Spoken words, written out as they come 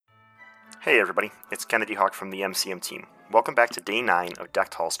Hey everybody, it's Kennedy Hawk from the MCM team. Welcome back to Day 9 of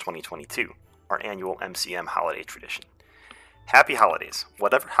Decked Halls 2022, our annual MCM holiday tradition. Happy holidays!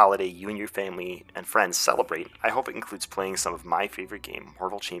 Whatever holiday you and your family and friends celebrate, I hope it includes playing some of my favorite game,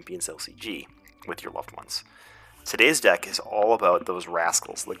 Marvel Champions LCG, with your loved ones. Today's deck is all about those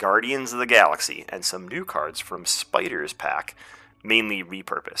rascals, the Guardians of the Galaxy, and some new cards from Spider's pack, mainly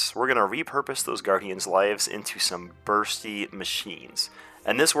repurpose. We're going to repurpose those Guardians' lives into some bursty machines.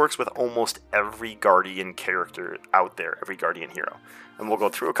 And this works with almost every Guardian character out there, every Guardian hero. And we'll go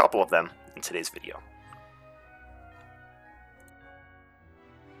through a couple of them in today's video.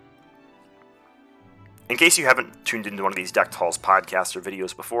 In case you haven't tuned into one of these Decked Halls podcasts or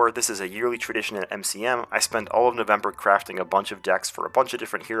videos before, this is a yearly tradition at MCM. I spend all of November crafting a bunch of decks for a bunch of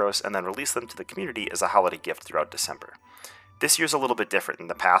different heroes and then release them to the community as a holiday gift throughout December. This year's a little bit different. In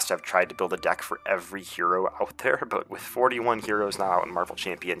the past, I've tried to build a deck for every hero out there, but with 41 heroes now out in Marvel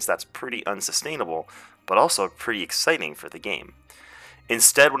Champions, that's pretty unsustainable, but also pretty exciting for the game.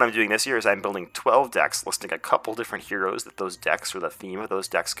 Instead, what I'm doing this year is I'm building 12 decks, listing a couple different heroes that those decks or the theme of those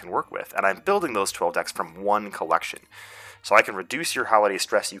decks can work with, and I'm building those 12 decks from one collection. So I can reduce your holiday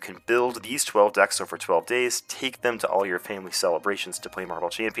stress. You can build these 12 decks over 12 days, take them to all your family celebrations to play Marvel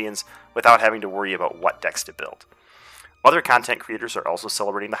Champions without having to worry about what decks to build. Other content creators are also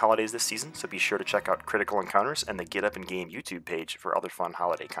celebrating the holidays this season, so be sure to check out Critical Encounters and the Get Up and Game YouTube page for other fun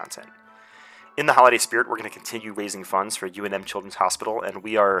holiday content. In the holiday spirit, we're going to continue raising funds for UNM Children's Hospital, and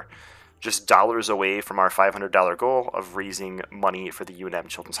we are just dollars away from our $500 goal of raising money for the UNM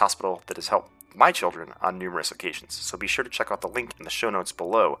Children's Hospital that has helped my children on numerous occasions. So be sure to check out the link in the show notes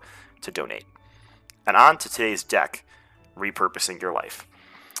below to donate. And on to today's deck, Repurposing Your Life.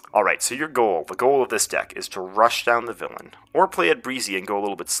 Alright, so the goal of this deck is to rush down the villain, or play it breezy and go a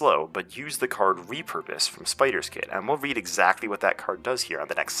little bit slow, but use the card Repurpose from Spider's Kit, and we'll read exactly what that card does here on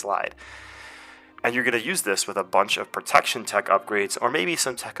the next slide. And you're going to use this with a bunch of protection tech upgrades, or maybe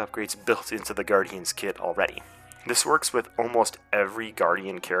some tech upgrades built into the Guardian's kit already. This works with almost every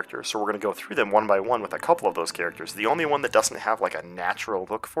Guardian character, so we're going to go through them one by one with a couple of those characters. The only one that doesn't have like a natural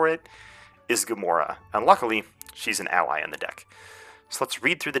look for it is Gamora, and luckily, she's an ally in the deck. So let's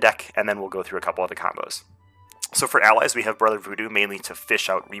read through the deck, and then we'll go through a couple of the combos. So for allies, we have Brother Voodoo, mainly to fish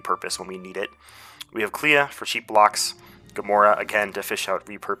out repurpose when we need it. We have Clea for cheap blocks. Gamora, again, to fish out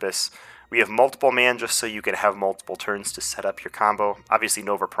repurpose. We have Multiple Man, just so you can have multiple turns to set up your combo. Obviously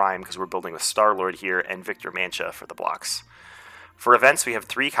Nova Prime, because we're building with Star-Lord here, and Victor Mancha for the blocks. For events, we have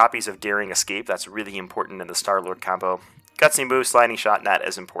 3 copies of Daring Escape. That's really important in the Star-Lord combo. Gutsy Move, Sliding Shot, not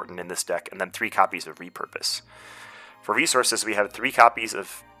as important in this deck. And then 3 copies of Repurpose. For resources, we have 3 copies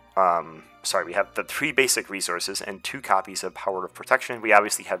of, we have the 3 basic resources and 2 copies of Power of Protection. We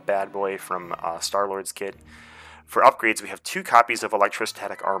obviously have Bad Boy from Star-Lord's kit. For upgrades, we have 2 copies of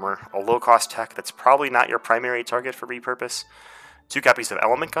Electrostatic Armor, a low-cost tech that's probably not your primary target for repurpose, 2 copies of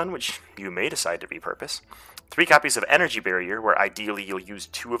Element Gun, which you may decide to repurpose, 3 copies of Energy Barrier, where ideally you'll use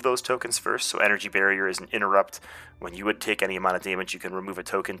 2 of those tokens first. So Energy Barrier is an interrupt. When you would take any amount of damage, you can remove a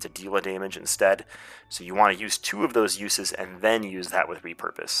token to deal a damage instead. So you want to use 2 of those uses and then use that with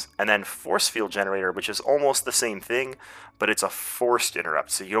repurpose. And then Force Field Generator, which is almost the same thing, but it's a forced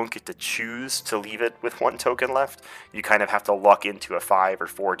interrupt. So you don't get to choose to leave it with 1 token left. You kind of have to luck into a 5 or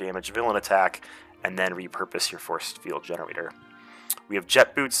 4 damage villain attack and then repurpose your Force Field Generator. We have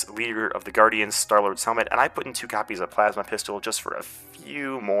Jet Boots, leader of the Guardians, Star-Lord's helmet, and I put in 2 copies of Plasma Pistol just for a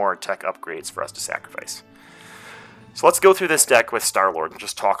few more tech upgrades for us to sacrifice. So let's go through this deck with Star-Lord and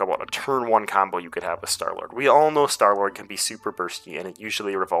just talk about a turn 1 combo you could have with Star-Lord. We all know Star-Lord can be super bursty, and it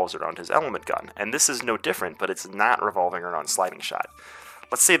usually revolves around his Element Gun. And this is no different, but it's not revolving around Sliding Shot.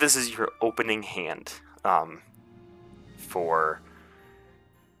 Let's say this is your opening hand for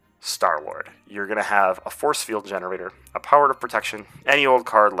Star-Lord. You're going to have a Force Field Generator, a Power of Protection, any old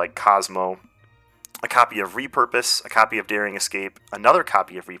card like Cosmo, a copy of Repurpose, a copy of Daring Escape, another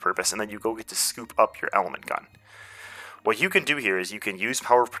copy of Repurpose, and then you go get to scoop up your Element Gun. What you can do here is you can use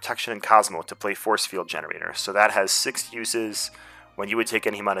Power of Protection and Cosmo to play Force Field Generator. So that has 6 uses. When you would take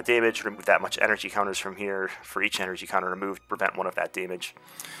any amount of damage, remove that much energy counters from here. For each energy counter removed, prevent 1 of that damage.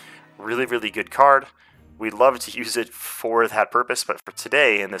 Really, really good card. We'd love to use it for that purpose, but for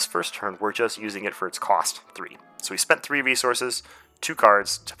today, in this first turn, we're just using it for its cost, 3. So we spent 3 resources, 2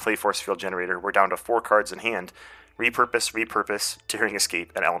 cards to play Force Field Generator. We're down to 4 cards in hand. Repurpose, Daring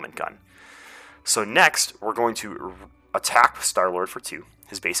Escape, and Element Gun. So next, we're going to attack Star-Lord for 2,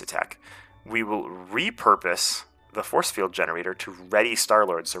 his base attack. We will repurpose the Force Field Generator to ready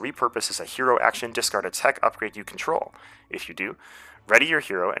Star-Lord. So repurpose is a hero action, discard a tech, upgrade you control. If you do, Ready your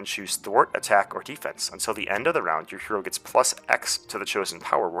hero and choose Thwart, Attack, or Defense. Until the end of the round, your hero gets plus X to the chosen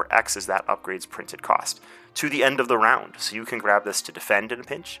power, where X is that upgrade's printed cost, to the end of the round. So you can grab this to defend in a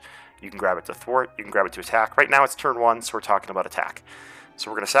pinch, you can grab it to thwart, you can grab it to attack. Right now it's turn 1, so we're talking about attack. So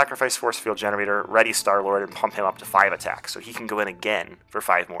we're going to sacrifice Force Field Generator, ready Star-Lord, and pump him up to 5 attack, so he can go in again for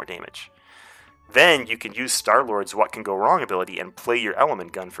 5 more damage. Then you can use Star-Lord's What Can Go Wrong ability and play your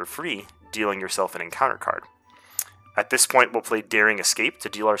Element Gun for free, dealing yourself an encounter card. At this point, we'll play Daring Escape to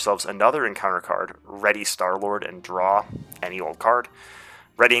deal ourselves another encounter card, ready Star-Lord, and draw any old card.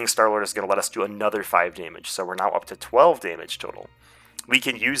 Readying Star-Lord is going to let us do another 5 damage, so we're now up to 12 damage total. We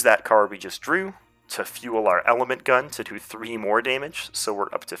can use that card we just drew to fuel our Element Gun to do 3 more damage, so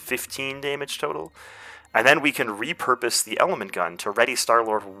we're up to 15 damage total. And then we can repurpose the Element Gun to ready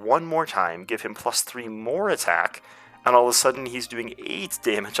Star-Lord one more time, give him plus 3 more attack, and all of a sudden he's doing 8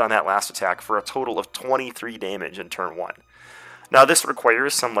 damage on that last attack for a total of 23 damage in turn 1. Now this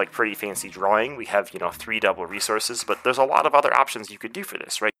requires some pretty fancy drawing. We have 3 double resources, but there's a lot of other options you could do for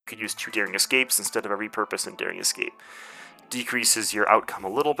this, right? You could use 2 Daring Escapes instead of a repurpose and Daring Escape. Decreases your outcome a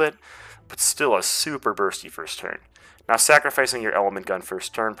little bit, but still a super bursty first turn. Now sacrificing your Element Gun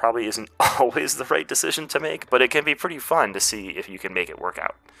first turn probably isn't always the right decision to make, but it can be pretty fun to see if you can make it work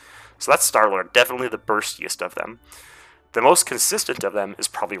out. So that's Star-Lord, definitely the burstiest of them. The most consistent of them is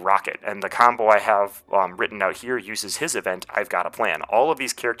probably Rocket, and the combo I have written out here uses his event, I've Got a Plan. All of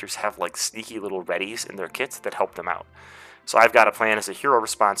these characters have sneaky little readies in their kits that help them out. So I've Got a Plan is a hero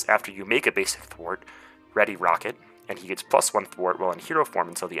response after you make a basic thwart, ready Rocket, and he gets plus 1 thwart while in hero form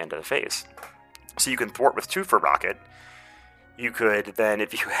until the end of the phase. So you can thwart with 2 for Rocket. You could then,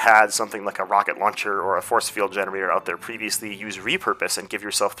 if you had something like a rocket launcher or a force field generator out there previously, use repurpose and give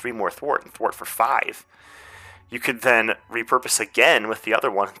yourself 3 more thwart and thwart for 5. You could then repurpose again with the other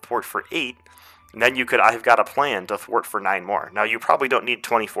one and thwart for 8. And then you could, I've Got a Plan to thwart for 9 more. Now you probably don't need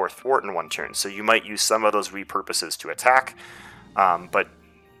 24 thwart in one turn, so you might use some of those repurposes to attack, but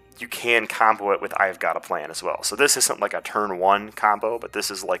you can combo it with I've Got a Plan as well. So this isn't like a turn 1 combo, but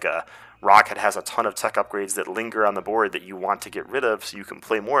this is like a Rocket has a ton of tech upgrades that linger on the board that you want to get rid of so you can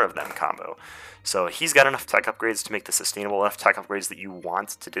play more of them combo. So he's got enough tech upgrades to make the sustainable enough tech upgrades that you want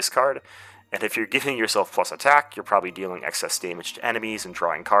to discard. And if you're giving yourself plus attack, you're probably dealing excess damage to enemies and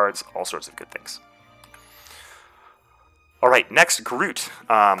drawing cards, all sorts of good things. Alright, next, Groot.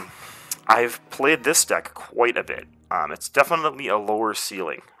 I've played this deck quite a bit. It's definitely a lower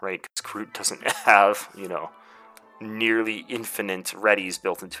ceiling, right? Because Groot doesn't have, nearly infinite readies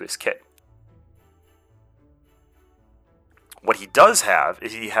built into his kit. What he does have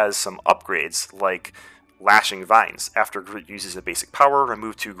is he has some upgrades like Lashing Vines. After Groot uses a basic power,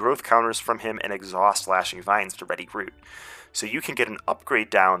 remove 2 growth counters from him and exhaust Lashing Vines to ready Groot. So you can get an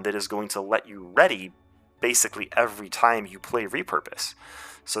upgrade down that is going to let you ready basically every time you play repurpose.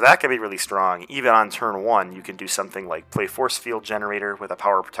 So that can be really strong. Even on turn 1, you can do something like play Force Field Generator with a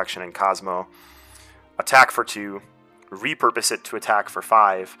Power Protection and Cosmo, attack for 2, repurpose it to attack for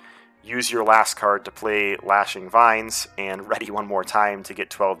 5, use your last card to play Lashing Vines, and ready one more time to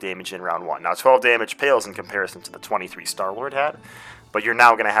get 12 damage in round 1. Now 12 damage pales in comparison to the 23 Star-Lord had, but you're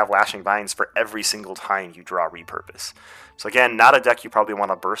now going to have Lashing Vines for every single time you draw repurpose. So again, not a deck you probably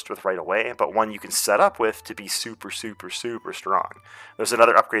want to burst with right away, but one you can set up with to be super, super, super strong. There's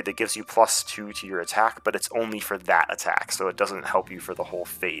another upgrade that gives you plus 2 to your attack, but it's only for that attack, so it doesn't help you for the whole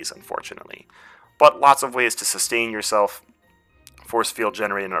phase, unfortunately. But lots of ways to sustain yourself. Force Field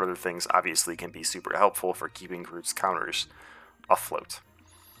Generator and other things obviously can be super helpful for keeping Groot's counters afloat.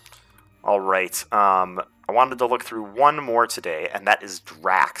 Alright, I wanted to look through one more today, and that is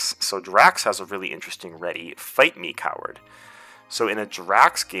Drax. So Drax has a really interesting ready, Fight Me Coward. So in a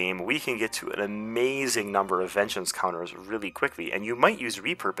Drax game, we can get to an amazing number of Vengeance counters really quickly, and you might use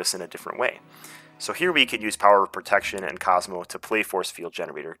repurpose in a different way. So here we can use Power of Protection and Cosmo to play Force Field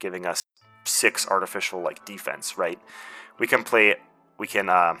Generator, giving us 6 artificial defense, right? We can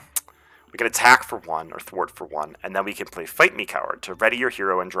attack for 1 or thwart for 1, and then we can play Fight Me Coward to ready your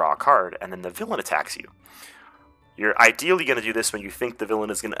hero and draw a card, and then the villain attacks you. You're ideally going to do this when you think the villain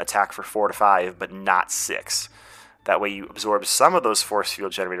is going to attack for 4 to 5, but not 6. That way you absorb some of those Force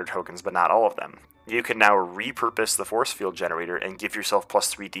Field Generator tokens, but not all of them. You can now repurpose the Force Field Generator and give yourself plus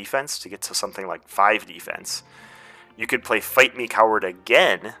 3 defense to get to something like 5 defense. You could play Fight Me Coward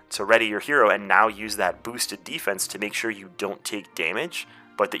again to ready your hero and now use that boosted defense to make sure you don't take damage,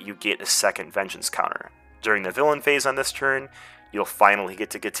 but that you get a second Vengeance counter. During the villain phase on this turn, you'll finally get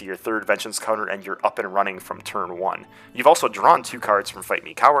to your 3rd Vengeance counter and you're up and running from turn 1. You've also drawn 2 cards from Fight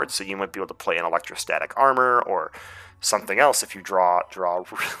Me Coward, so you might be able to play an Electrostatic Armor or something else if you draw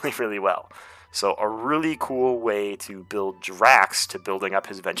really, really well. So a really cool way to build Drax to building up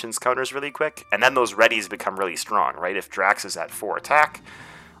his vengeance counters really quick, and then those readies become really strong, right? If Drax is at 4 attack,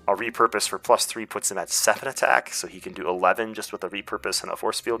 a repurpose for +3 puts him at 7 attack, so he can do 11 just with a repurpose and a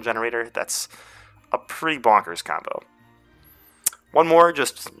force field generator. That's a pretty bonkers combo. One more,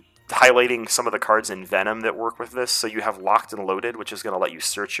 just highlighting some of the cards in Venom that work with this. So you have Locked and Loaded, which is going to let you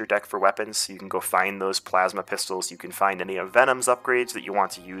search your deck for weapons. So you can go find those plasma pistols. You can find any of Venom's upgrades that you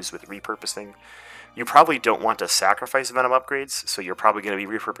want to use with repurposing. You probably don't want to sacrifice Venom upgrades, so you're probably going to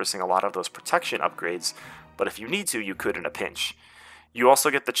be repurposing a lot of those protection upgrades, but if you need to, you could in a pinch. You also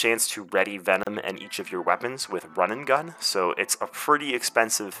get the chance to ready Venom and each of your weapons with Run and Gun, so it's a pretty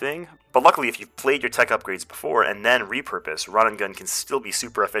expensive thing. But luckily, if you've played your tech upgrades before and then repurpose, Run and Gun can still be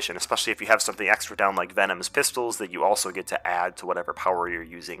super efficient, especially if you have something extra down like Venom's pistols that you also get to add to whatever power you're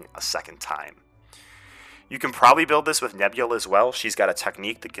using a second time. You can probably build this with Nebula as well. She's got a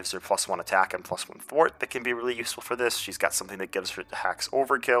technique that gives her +1 attack and +1 thwart that can be really useful for this. She's got something that gives her attacks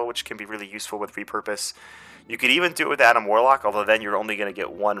overkill, which can be really useful with repurpose. You could even do it with Adam Warlock, although then you're only going to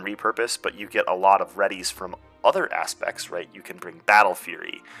get 1 repurpose, but you get a lot of readies from other aspects, right? You can bring Battle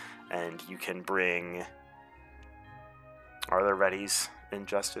Fury, and you can bring... Are there readies in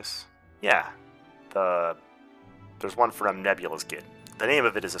Justice? Yeah. There's one from Nebula's kit. The name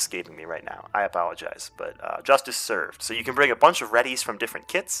of it is escaping me right now. I apologize, but Justice Served. So you can bring a bunch of readies from different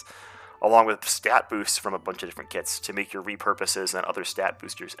kits, along with stat boosts from a bunch of different kits to make your repurposes and other stat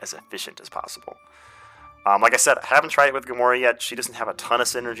boosters as efficient as possible. Like I said, I haven't tried it with Gamora yet. She doesn't have a ton of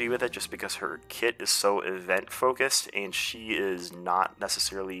synergy with it just because her kit is so event-focused, and she is not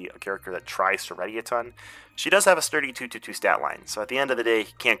necessarily a character that tries to ready a ton. She does have a sturdy 2/2 stat line, so at the end of the day,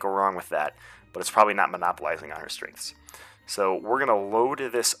 you can't go wrong with that, but it's probably not monopolizing on her strengths. So we're going to load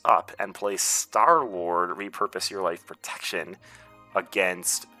this up and play Star-Lord Repurpose Your Life Protection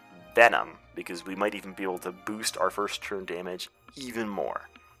against Venom, because we might even be able to boost our first turn damage even more.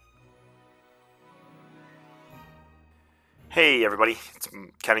 Hey everybody, it's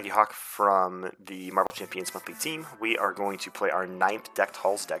Kennedy Hawk from the Marvel Champions Monthly team. We are going to play our 9th Decked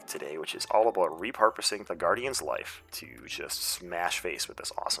Halls deck today, which is all about repurposing the Guardian's Life to just smash face with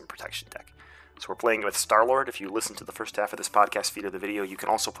this awesome protection deck. So we're playing with Star-Lord. If you listen to the first half of this podcast feed of the video, you can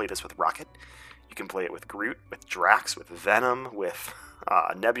also play this with Rocket. You can play it with Groot, with Drax, with Venom, with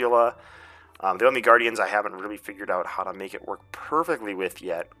Nebula. The only Guardians I haven't really figured out how to make it work perfectly with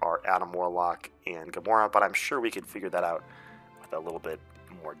yet are Adam Warlock and Gamora, but I'm sure we can figure that out with a little bit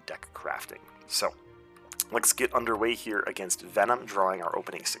more deck crafting. So let's get underway here against Venom, drawing our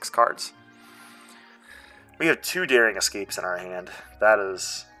opening 6 cards. We have 2 Daring Escapes in our hand. That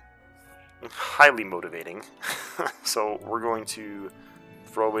is highly motivating. So we're going to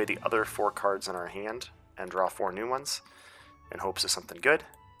throw away the other 4 cards in our hand and draw 4 new ones in hopes of something good.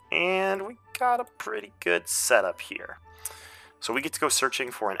 And we got a pretty good setup here. So we get to go searching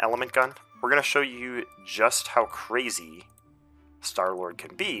for an element gun. We're going to show you just how crazy Star-Lord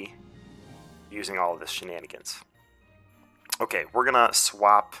can be using all of this shenanigans. Okay, we're going to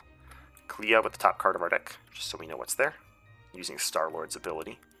swap Clea with the top card of our deck, just so we know what's there, using Star-Lord's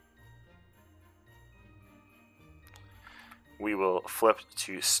ability. We will flip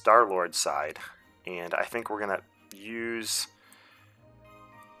to Star-Lord's side, and I think we're going to use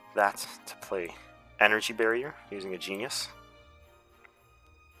that to play Energy Barrier using a Genius.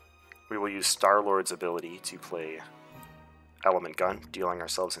 We will use Star-Lord's ability to play Element Gun, dealing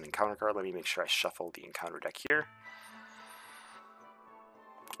ourselves an encounter card. Let me make sure I shuffle the encounter deck here.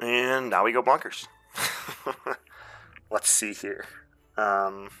 And now we go bonkers. Let's see here.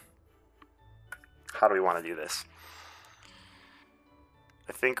 How do we want to do this?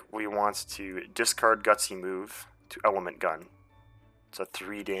 I think we want to discard Gutsy Move to Element Gun. It's a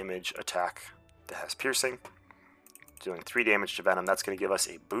 3 damage attack that has piercing, dealing 3 damage to Venom. That's going to give us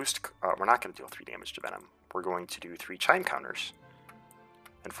a boost. We're not going to deal 3 damage to Venom. We're going to do 3 chime counters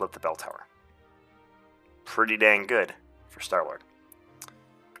and flip the bell tower. Pretty dang good for Star-Lord.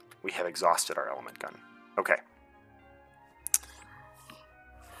 We have exhausted our element gun. Okay.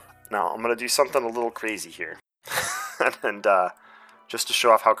 Now I'm going to do something a little crazy here. and just to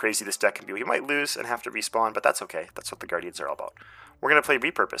show off how crazy this deck can be. We might lose and have to respawn, but that's okay. That's what the Guardians are all about. We're going to play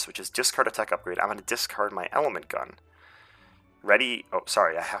Repurpose, which is discard a tech upgrade. I'm going to discard my element gun. Ready? Oh,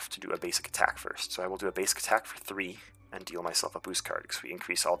 sorry, I have to do a basic attack first. So I will do a basic attack for 3 and deal myself a boost card because we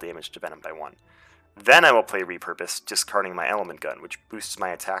increase all damage to Venom by 1. Then I will play Repurpose, discarding my element gun, which boosts my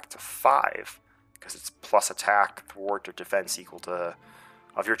attack to 5 because it's plus attack, thwart, or defense equal to,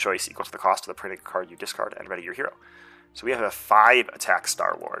 of your choice, equal to the cost of the printed card you discard and ready your hero. So we have a 5 attack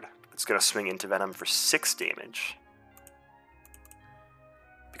Star-Lord. It's going to swing into Venom for 6 damage.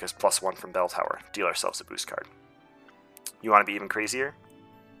 because +1 from Bell Tower. Deal ourselves a boost card. You want to be even crazier?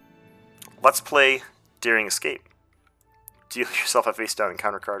 Let's play Daring Escape. Deal yourself a face down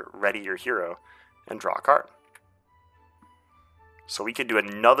encounter card, ready your hero, and draw a card. So we could do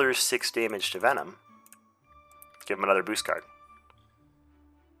another 6 damage to Venom. Give him another boost card.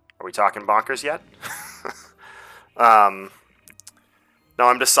 Are we talking bonkers yet? Now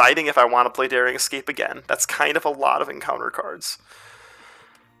I'm deciding if I want to play Daring Escape again. That's kind of a lot of encounter cards.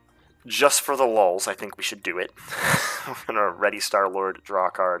 Just for the lulz, I think we should do it. We're going to ready Star-Lord, draw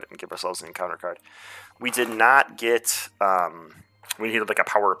a card, and give ourselves an encounter card. We did not get... we needed like a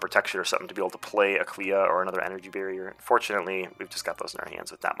power of protection or something to be able to play a Clea or another energy barrier. Fortunately, we've just got those in our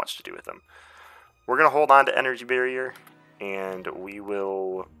hands with not much to do with them. We're going to hold on to energy barrier, and we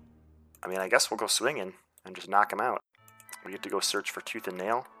will... I mean, I guess we'll go swinging and just knock him out. We get to go search for Tooth and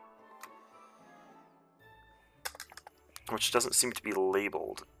Nail, which doesn't seem to be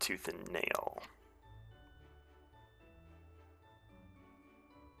labeled Tooth and Nail.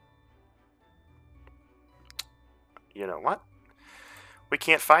 You know what? We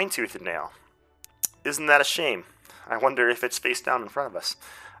can't find Tooth and Nail. Isn't that a shame? I wonder if it's face down in front of us.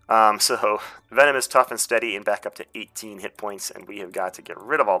 So Venom is tough and steady and back up to 18 hit points, and we have got to get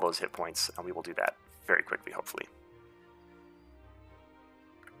rid of all those hit points, and we will do that very quickly, hopefully.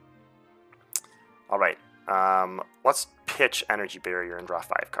 Alright, let's pitch Energy Barrier and draw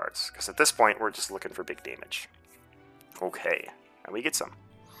 5 cards, because at this point we're just looking for big damage. Okay, and we get some.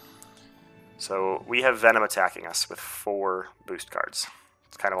 So we have Venom attacking us with 4 boost cards.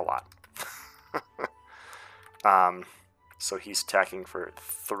 It's kind of a lot. So he's attacking for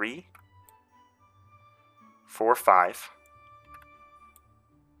 3, 4, 5.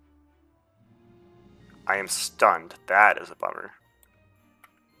 I am stunned. That is a bummer.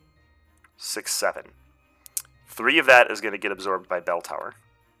 6, 7. 3 of that is going to get absorbed by Bell Tower.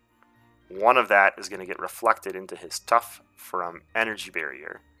 1 of that is going to get reflected into his Tough from Energy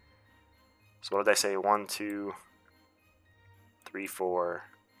Barrier. So what did I say? 1, 2, 3, 4,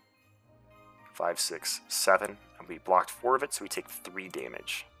 5, 6, 7. And we blocked 4 of it, so we take 3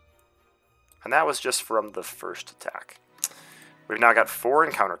 damage. And that was just from the first attack. We've now got 4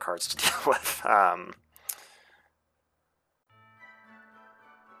 encounter cards to deal with.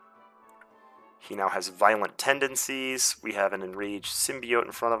 He now has Violent Tendencies. We have an Enraged Symbiote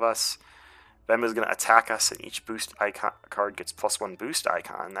in front of us. Venom is going to attack us, and each boost icon card gets +1 boost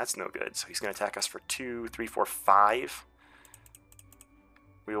icon. That's no good. So he's going to attack us for 2, 3, 4, 5.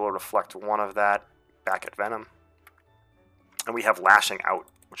 We will reflect 1 of that back at Venom. And we have Lashing Out,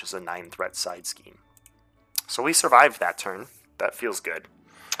 which is a 9-threat side scheme. So we survived that turn. That feels good.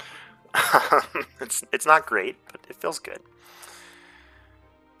 It's not great, but it feels good.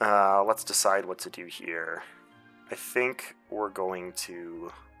 Let's decide what to do here. I think we're going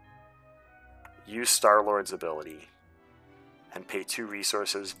to use Star-Lord's ability and pay 2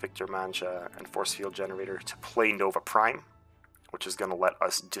 resources, Victor Mancha and Force Field Generator, to play Nova Prime, which is going to let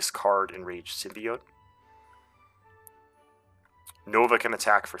us discard Enraged Symbiote. Nova can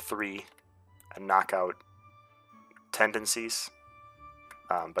attack for 3 and knock out Tendencies,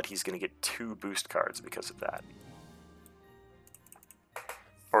 but he's going to get 2 boost cards because of that.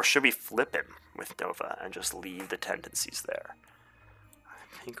 Or should we flip him with Nova and just leave the Tendencies there?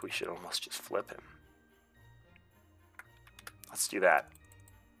 I think we should almost just flip him. Let's do that.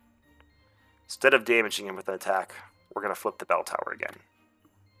 Instead of damaging him with an attack, we're going to flip the Bell Tower again.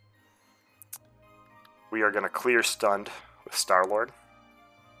 We are going to clear Stunned with Star-Lord.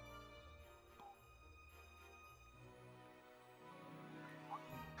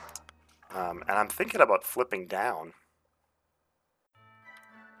 And I'm thinking about flipping down.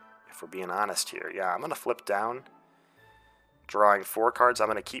 If we're being honest here. Yeah, I'm going to flip down. Drawing 4 cards. I'm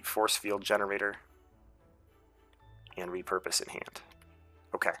going to keep Force Field Generator. And repurpose in hand.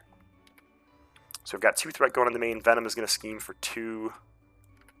 Okay. So we've got 2 threat going in the main. Venom is going to scheme for 2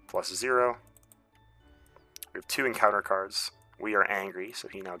 plus 0. We have 2 encounter cards. We are angry, so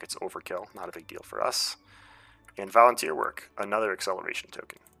he now gets overkill. Not a big deal for us. And Volunteer Work, another acceleration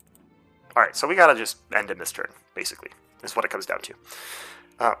token. Alright, so we gotta just end in this turn, basically, is what it comes down to.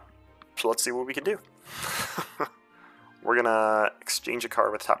 So let's see what we can do. We're gonna exchange a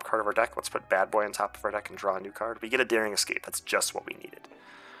card with the top card of our deck. Let's put Bad Boy on top of our deck and draw a new card. We get a Daring Escape. That's just what we needed.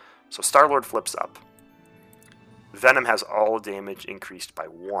 So Star-Lord flips up. Venom has all damage increased by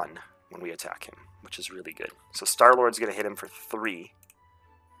 1 when we attack him, which is really good. So Star-Lord's going to hit him for 3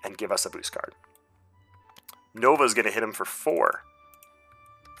 and give us a boost card. Nova's going to hit him for 4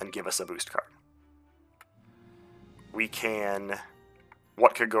 and give us a boost card. We can...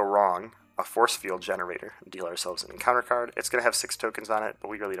 What could go wrong? a force field generator and deal ourselves an encounter card. It's going to have 6 tokens on it, but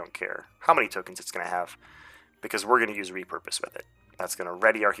we really don't care how many tokens it's going to have because we're going to use repurpose with it. That's going to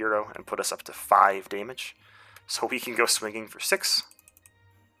ready our hero and put us up to 5 damage. So we can go swinging for 6.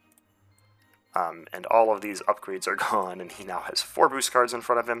 And all of these upgrades are gone, and he now has 4 boost cards in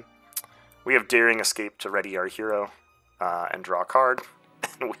front of him. We have Daring Escape to ready our hero and draw a card.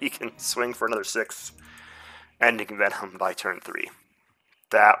 And we can swing for another 6, ending Venom by turn 3.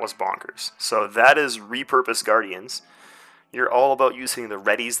 That was bonkers. So that is Repurpose Guardians. You're all about using the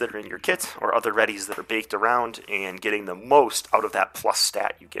readies that are in your kit or other readies that are baked around and getting the most out of that plus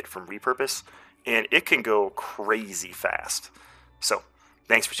stat you get from Repurpose. And it can go crazy fast. So,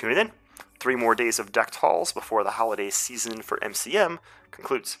 thanks for tuning in. 3 more days of decked hauls before the holiday season for MCM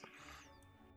concludes.